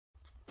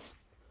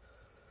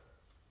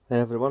Hey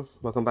everyone,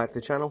 welcome back to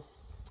the channel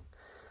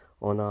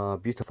on a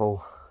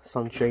beautiful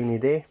sunshiny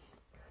day.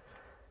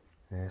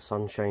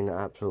 Sunshine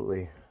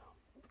absolutely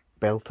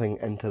belting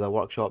into the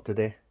workshop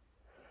today,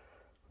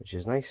 which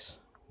is nice.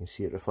 You can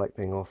see it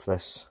reflecting off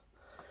this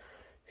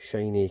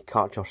shiny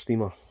Karcher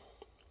Steamer,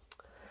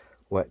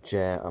 which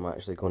I'm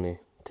actually going to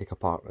take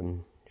apart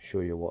and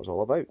show you what it's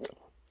all about.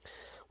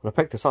 When I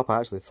picked this up,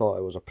 I actually thought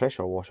it was a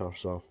pressure washer,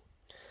 so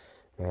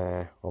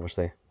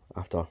obviously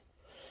after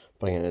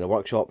bringing it in the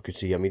workshop, you could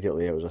see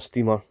immediately it was a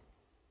steamer.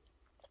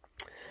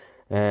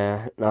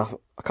 Now,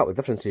 a couple of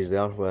differences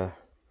there with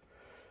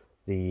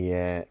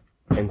the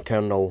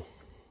internal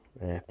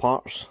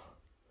parts.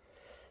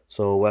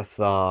 So with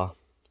a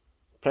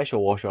pressure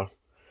washer,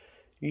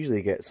 you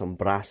usually get some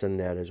brass in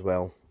there as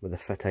well with the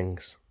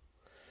fittings,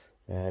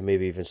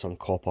 maybe even some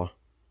copper.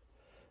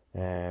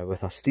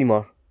 With a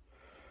steamer,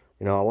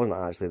 you know, I wasn't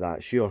actually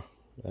that sure.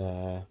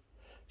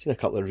 Seen a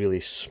couple of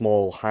really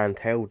small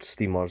handheld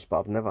steamers, but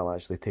I've never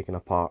actually taken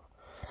apart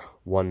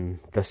one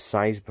this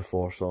size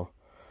before, so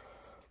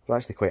I'm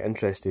actually quite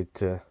interested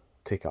to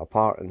take it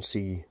apart and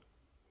see,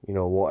 you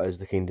know, what is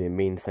the kind of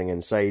main thing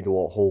inside,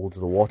 what holds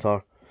the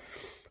water,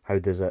 how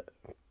does it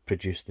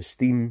produce the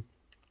steam.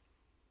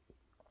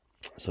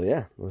 So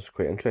yeah, I was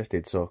quite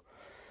interested. So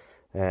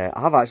I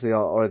have actually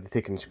already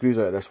taken screws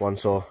out of this one,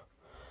 so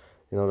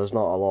you know, there's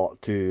not a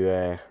lot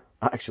to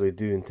actually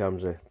do in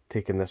terms of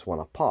taking this one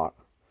apart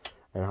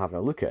and having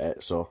a look at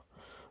it. So,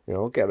 you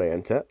know, get right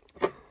into it.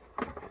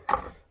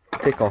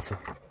 Take off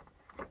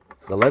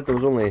the lid. There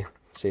was only,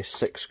 say,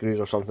 6 screws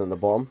or something at the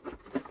bottom.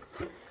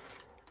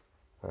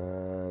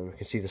 You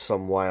can see there's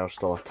some wire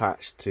still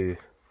attached to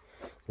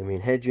the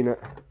main head unit.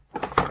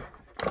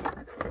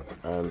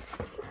 And,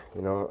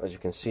 you know, as you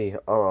can see,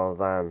 other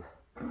than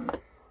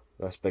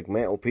this big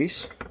metal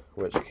piece,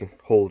 which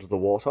holds the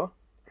water,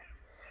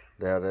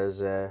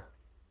 there's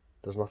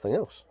nothing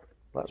else.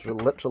 That's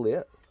literally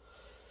it.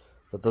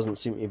 There doesn't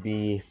seem to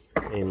be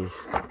any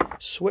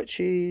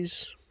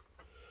switches,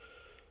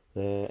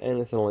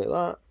 anything like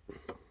that.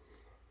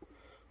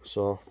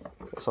 So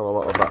let's have a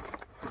little bit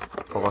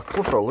of a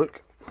closer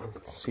look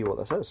and see what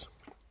this is.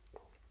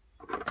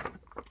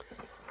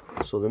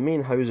 So the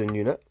main housing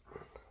unit,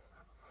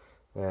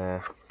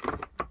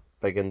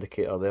 big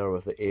indicator there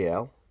with the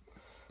AL,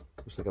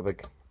 looks like a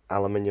big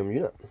aluminium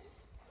unit.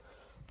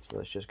 So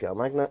let's just get a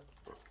magnet.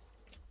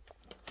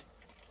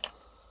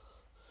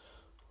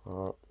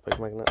 Big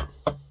magnet.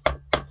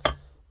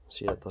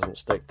 See, it doesn't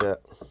stick to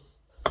it.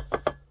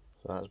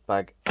 So that's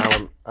big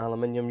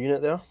aluminium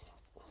unit there.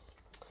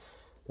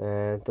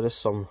 There is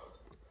some.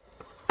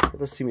 It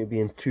does seem to be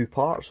in 2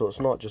 parts, so it's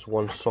not just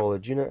one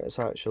solid unit. It's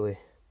actually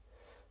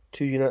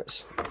 2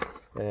 units,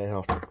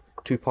 or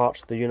 2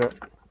 parts of the unit.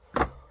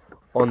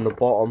 On the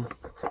bottom,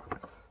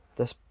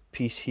 this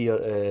piece here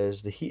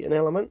is the heating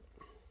element.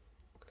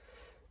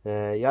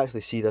 You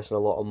actually see this in a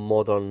lot of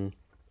modern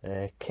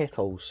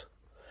kettles.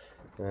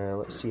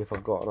 Let's see if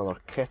I've got another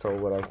kettle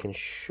where I can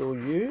show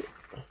you.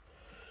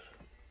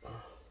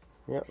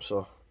 Yep,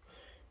 so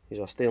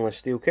here's a stainless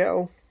steel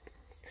kettle,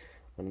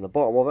 and in the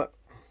bottom of it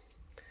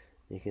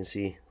you can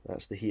see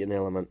that's the heating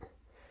element.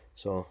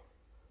 So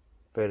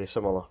very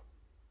similar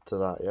to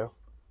that, yeah.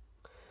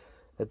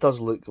 It does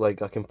look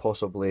like I can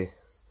possibly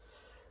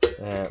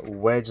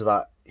wedge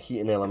that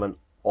heating element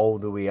all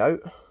the way out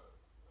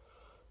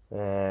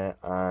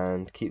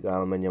and keep the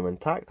aluminium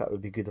intact. That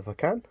would be good if I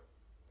can.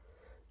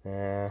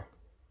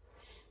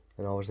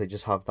 And obviously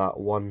just have that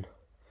one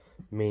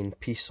main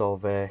piece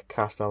of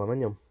cast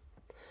aluminium.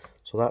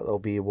 So that will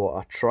be what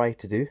I try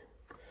to do.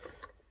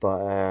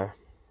 But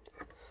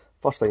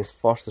first things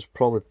first is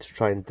probably to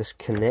try and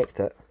disconnect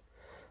it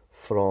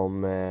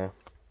from the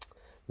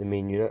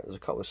main unit. There's a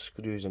couple of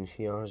screws in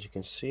here, as you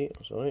can see.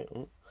 Sorry,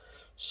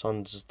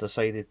 sun's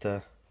decided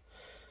to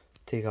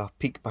take a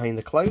peek behind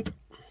the cloud.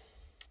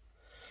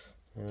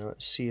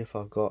 Let's see if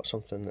I've got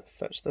something that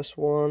fits this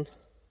one.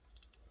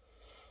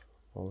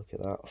 Oh, look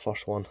at that,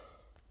 first one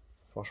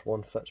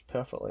fits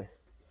perfectly.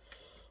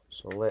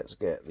 So let's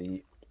get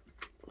the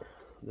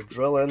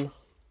drill in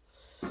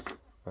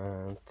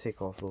and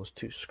take off those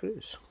 2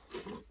 screws.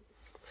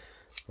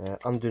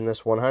 I'm doing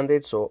this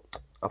one-handed, so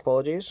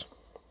apologies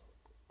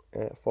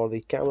for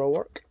the camera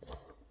work.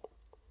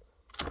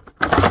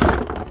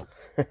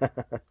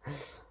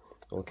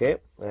 Okay,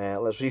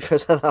 let's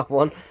revisit that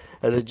one.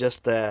 As it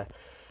just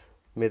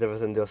made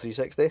everything do a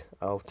 360.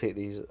 I'll take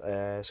these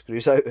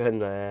screws out and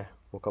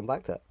we'll come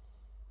back to it.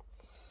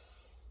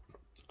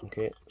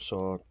 Okay,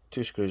 so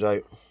 2 screws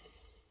out,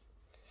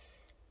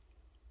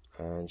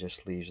 and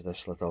just leaves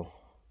this little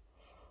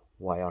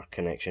wire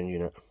connection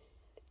unit.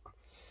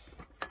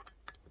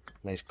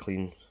 Nice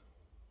clean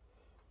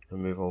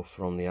removal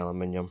from the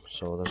aluminium,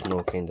 so there's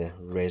no kind of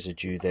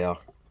residue there.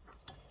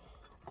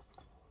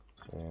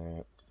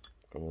 And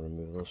we'll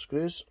remove those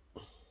screws.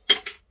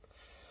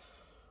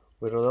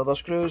 Where are the other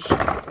screws? So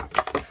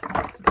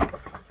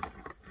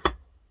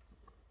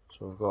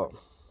we've got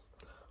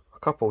a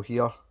couple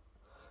here.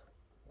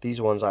 These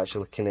ones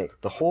actually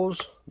connect the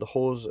hose. The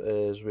hose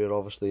is where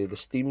obviously the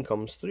steam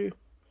comes through.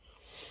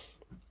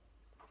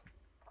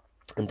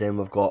 and then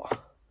we've got a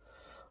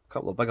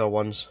couple of bigger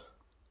ones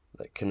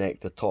that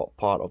connect the top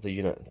part of the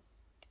unit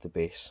to the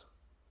base.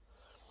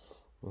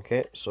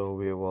 Okay, so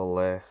we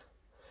will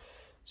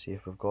see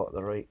if we've got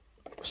the right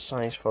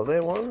size for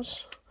their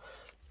ones.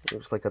 It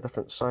looks like a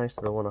different size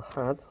to the one I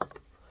had.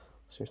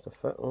 Seems to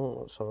fit. Oh,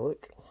 let's have a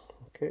look.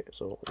 Okay,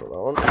 so we've got that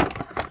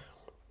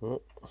one.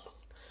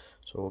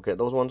 So we'll get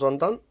those ones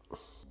undone.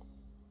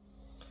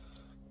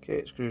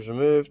 Okay, screws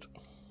removed.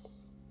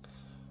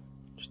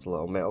 Just a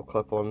little metal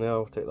clip on there,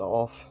 we'll take that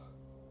off.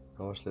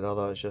 Obviously the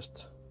other is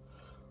just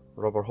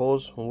rubber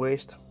hose and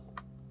waste.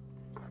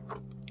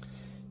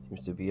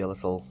 Seems to be a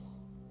little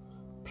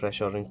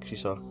pressure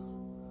increaser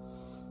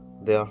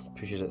there,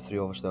 pushes it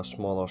through obviously a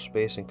smaller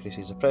space,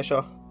 increases the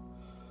pressure.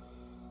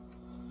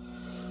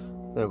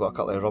 Then we've got a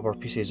couple of rubber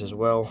pieces as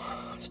well,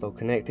 still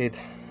connected.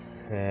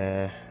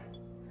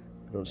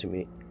 Don't seem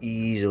to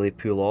easily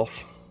pull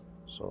off,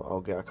 so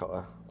I'll get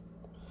a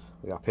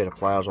pair of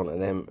pliers onto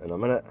them in a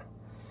minute.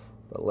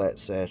 But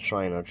let's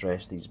try and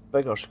address these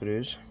bigger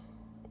screws.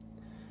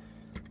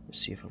 Let's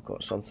see if I've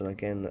got something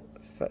again that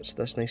fits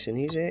this nice and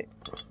easy.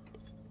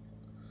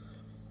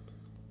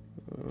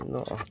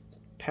 Not a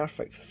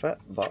perfect fit,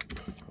 but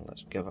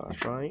let's give it a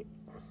try.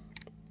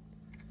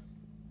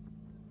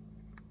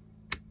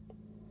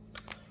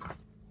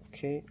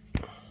 Okay,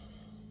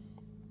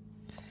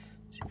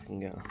 see if we can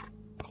get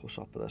a close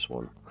up of this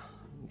one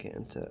and get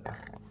into it.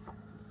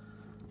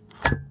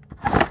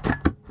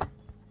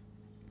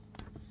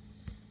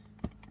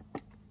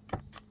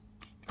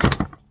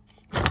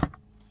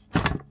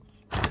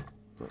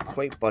 Not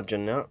quite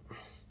budging that,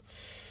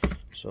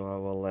 so I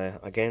will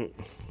again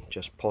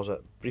just pause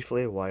it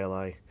briefly while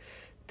I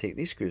take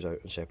these screws out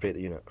and separate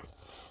the unit.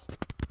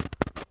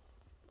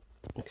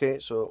 Okay,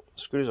 so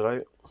screws are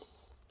out,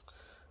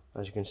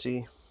 as you can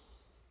see.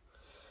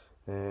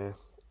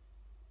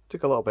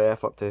 Took a little bit of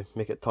effort to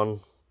make it turn,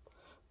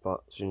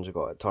 but as soon as I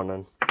got it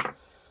turning,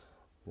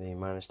 they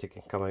managed to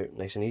come out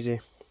nice and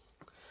easy.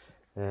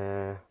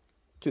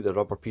 Took the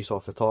rubber piece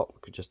off the top,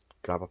 could just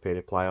grab a pair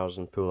of pliers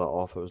and pull that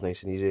off, it was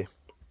nice and easy.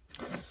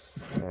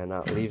 And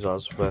that leaves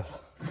us with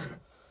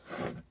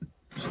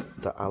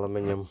the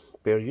aluminium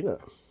bare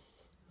unit.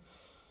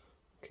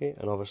 Okay,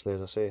 and obviously,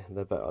 as I say,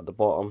 the bit at the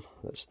bottom,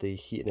 that's the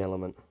heating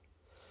element.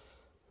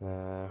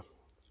 And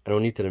we'll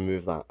need to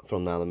remove that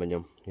from the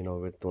aluminium. You know,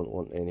 we don't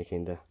want any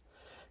kind of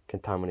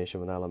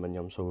contamination with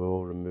aluminium, so we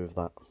will remove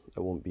that. It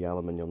won't be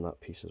aluminium, that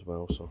piece as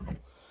well. So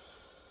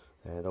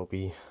there'll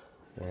be.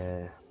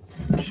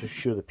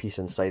 Sure, the piece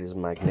inside is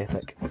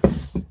magnetic.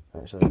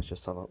 Actually, let's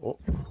just have a. Oh,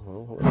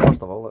 well,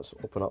 first of all, let's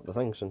open up the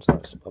thing since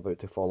that's about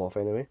to fall off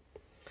anyway.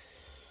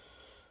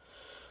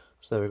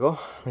 So there we go.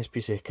 Nice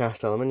piece of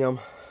cast aluminium.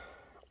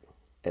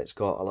 It's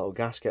got a little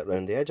gasket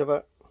around the edge of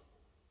it,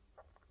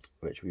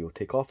 which we will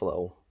take off, a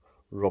little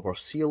rubber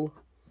seal,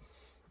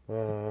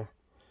 and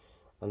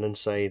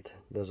inside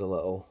there's a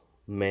little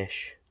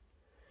mesh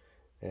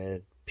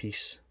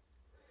piece,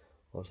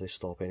 obviously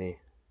stop any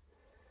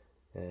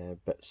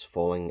bits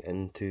falling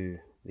into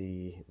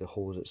the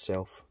hose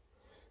itself,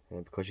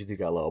 because you do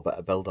get a little bit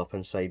of build up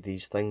inside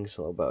these things,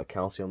 a little bit of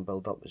calcium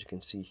build up, as you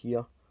can see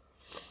here.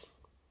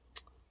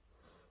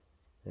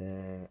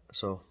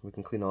 So we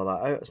can clean all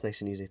that out. It's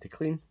nice and easy to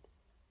clean.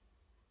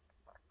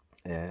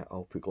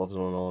 I'll put gloves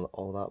on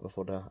all that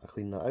before I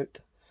clean that out,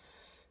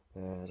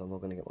 as I'm not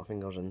going to get my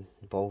fingers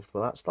involved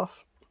with that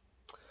stuff.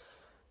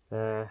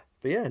 But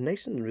yeah,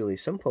 nice and really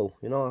simple.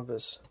 You know, if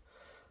it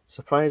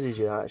surprises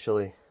you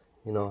actually,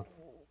 you know,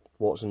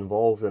 what's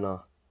involved in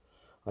a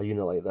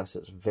unit like this.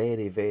 It's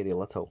very, very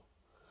little,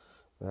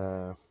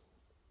 and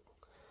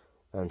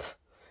you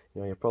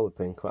know, you're probably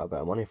paying quite a bit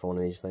of money for one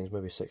of these things,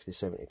 maybe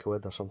 60-70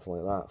 quid or something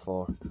like that,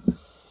 for,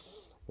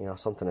 you know,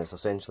 something that's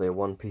essentially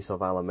one piece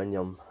of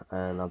aluminium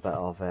and a bit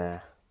of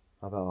a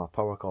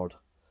power cord.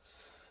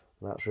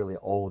 And that's really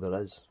all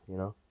there is. You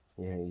know,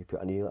 you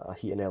put a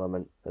heating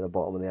element at the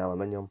bottom of the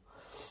aluminium,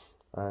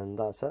 and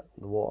that's it.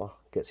 The water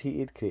gets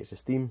heated, creates the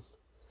steam,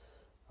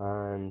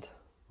 and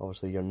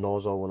obviously your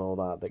nozzle and all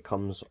that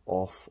comes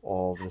off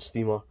of the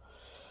steamer,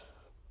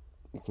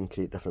 you can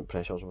create different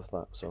pressures with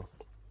that. So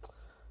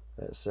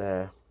it's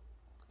a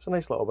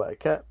nice little bit of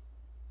kit,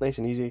 nice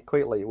and easy,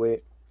 quite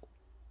lightweight.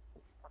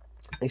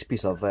 Nice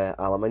piece of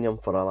aluminium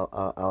for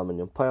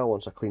aluminium pile.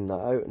 Once I clean that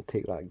out and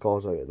take that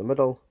gauze out of the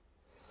middle,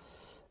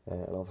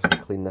 and obviously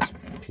clean this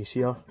piece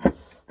here.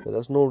 But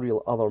there's no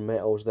real other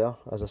metals there,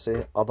 as I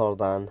say, other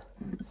than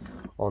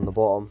on the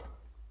bottom,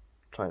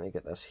 trying to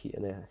get this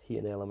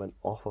heating element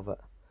off of it.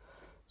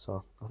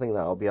 So I think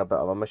that'll be a bit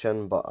of a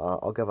mission, but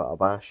I'll give it a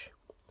bash,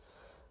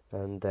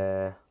 and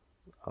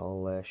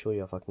I'll show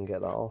you if I can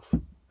get that off.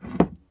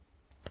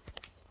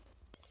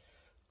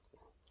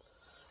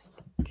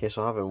 Okay,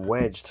 so having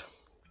wedged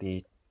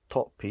the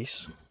top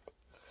piece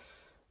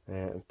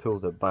and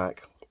pulled it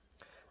back,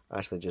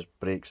 actually just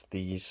breaks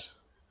this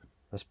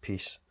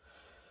piece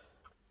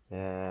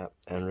and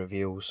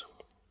reveals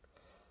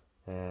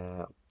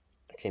a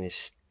kind of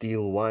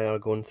steel wire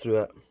going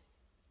through it.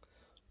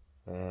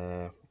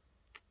 I'm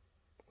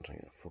trying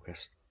to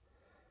focus.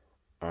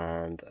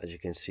 and as you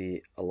can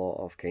see, a lot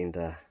of kind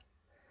of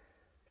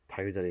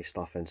powdery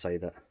stuff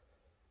inside it.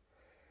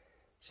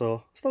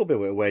 So still be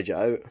able to wedge it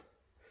out,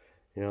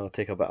 you know,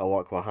 take a bit of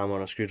work with a hammer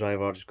and a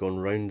screwdriver, just going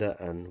round it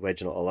and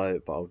wedging it all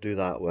out, but I'll do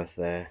that with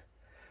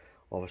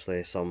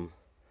obviously some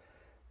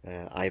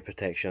eye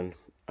protection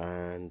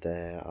and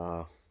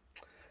a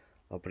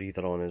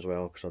breather on as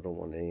well, because I don't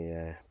want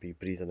to be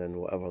breathing in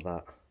whatever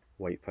that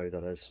white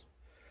powder is.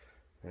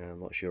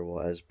 I'm not sure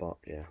what it is, but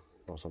yeah,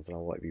 not something I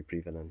want to be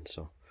breathing in.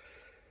 So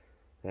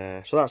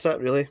so that's it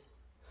really.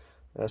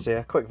 It's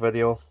a quick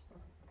video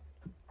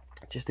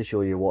just to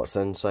show you what's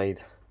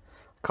inside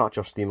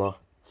Karcher Steamer.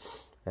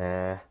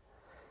 You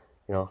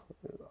know,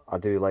 I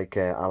do like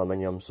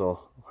aluminium,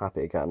 so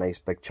happy to get a nice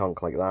big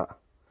chunk like that.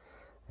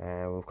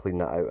 We'll clean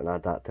that out and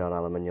add that to our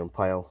aluminium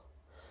pile,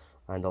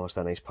 and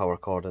obviously a nice power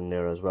cord in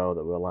there as well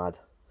that we'll add.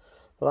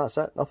 But that's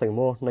it, nothing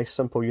more. Nice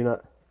simple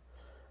unit.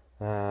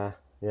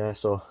 Yeah,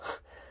 so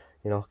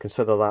you know,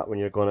 consider that when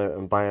you're going out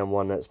and buying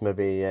one that's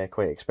maybe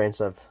quite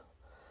expensive,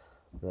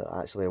 that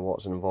actually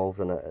what's involved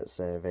in it, it's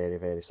very,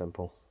 very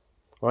simple.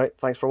 Alright,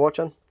 thanks for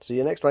watching. See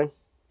you next time.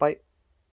 Bye.